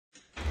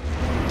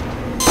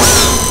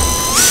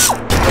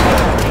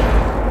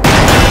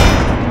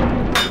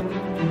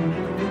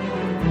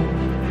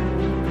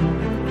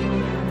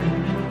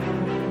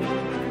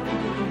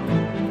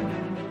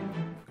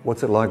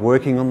What's it like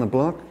working on the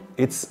block?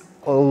 It's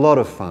a lot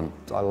of fun.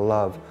 I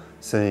love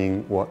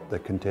seeing what the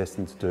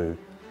contestants do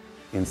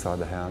inside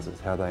the houses,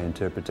 how they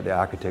interpret the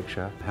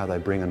architecture, how they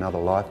bring another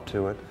life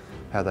to it,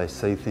 how they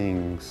see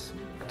things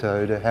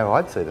to how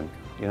I'd see them.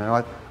 You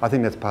know, I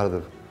think that's part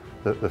of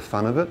the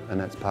fun of it, and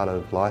that's part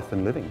of life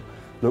and living.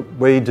 Look,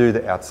 we do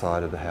the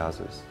outside of the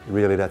houses.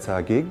 Really, that's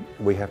our gig.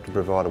 We have to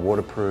provide a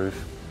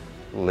waterproof,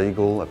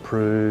 legal,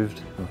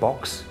 approved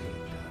box.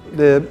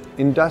 The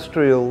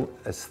industrial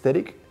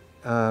aesthetic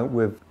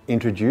we've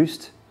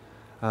introduced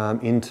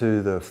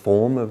into the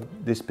form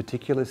of this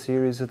particular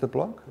series of the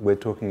block. We're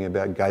talking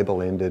about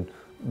gable-ended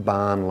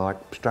barn-like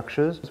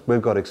structures.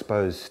 We've got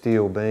exposed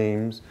steel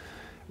beams.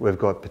 We've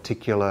got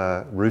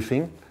particular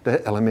roofing,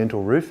 the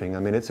elemental roofing. I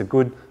mean, it's a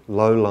good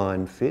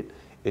low-line fit.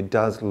 It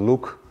does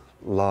look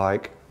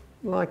like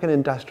an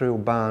industrial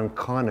barn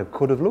kind of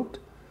could have looked.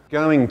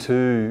 Going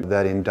to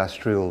that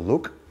industrial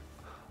look,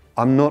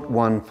 I'm not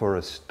one for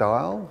a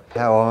style.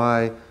 How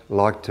I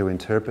like to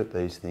interpret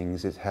these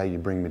things is how you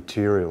bring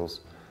materials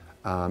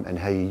and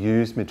how you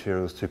use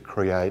materials to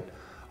create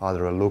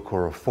either a look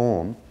or a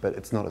form, but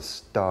it's not a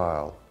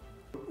style.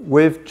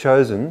 We've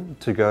chosen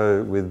to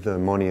go with the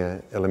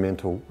Monier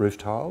Elemental roof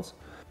tiles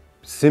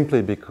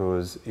simply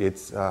because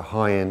it's a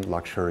high-end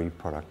luxury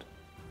product.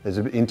 There's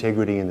an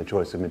integrity in the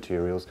choice of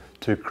materials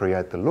to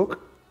create the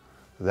look.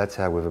 That's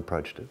how we've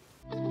approached it.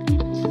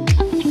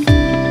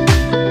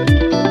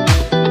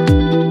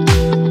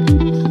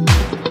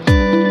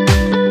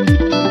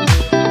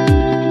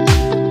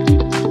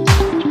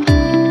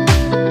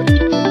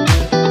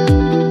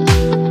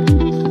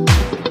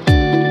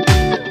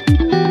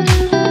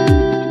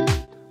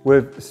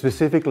 We've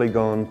specifically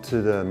gone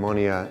to the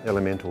Monier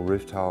Elemental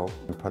roof tile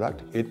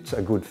product. It's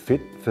a good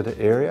fit for the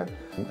area,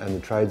 and the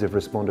trades have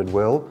responded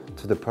well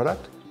to the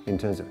product in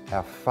terms of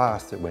how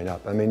fast it went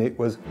up. I mean, it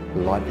was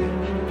lightning.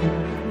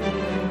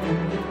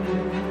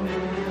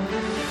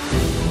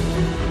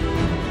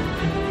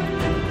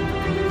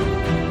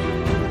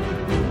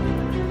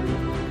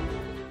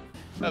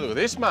 Now look at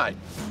this, mate.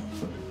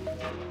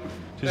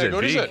 Jeez, How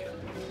good is it?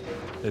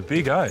 They're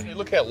big, eh? Yeah,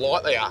 look how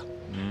light they are.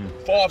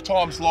 5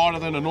 times lighter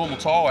than a normal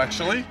tile,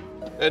 actually.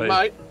 And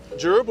mate,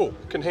 durable.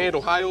 Can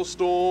handle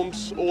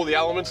hailstorms, all the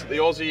elements that the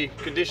Aussie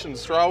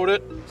conditions throw at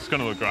it. It's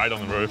going to look great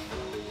on the roof.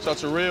 So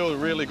it's a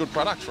really good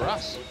product for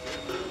us.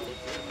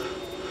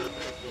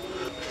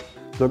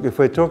 Look, if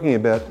we're talking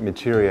about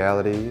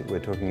materiality, we're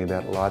talking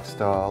about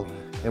lifestyle,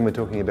 and we're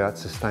talking about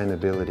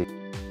sustainability.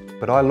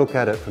 But I look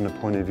at it from the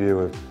point of view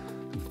of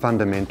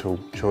fundamental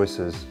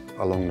choices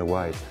along the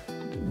way.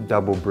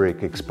 Double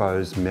brick,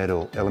 exposed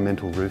metal,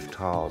 elemental roof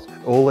tiles.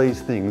 All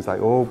these things, they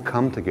all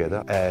come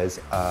together as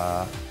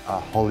a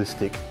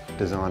holistic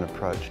design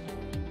approach.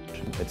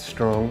 It's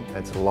strong,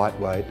 it's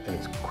lightweight, and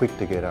it's quick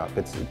to get up.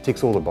 It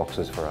ticks all the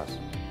boxes for us.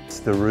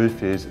 The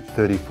roof is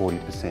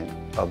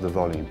 30–40% of the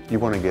volume. You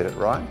want to get it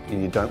right,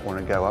 and you don't want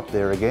to go up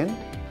there again.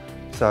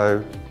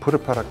 So put a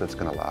product that's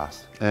going to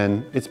last.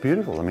 And it's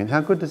beautiful. I mean,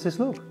 how good does this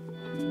look?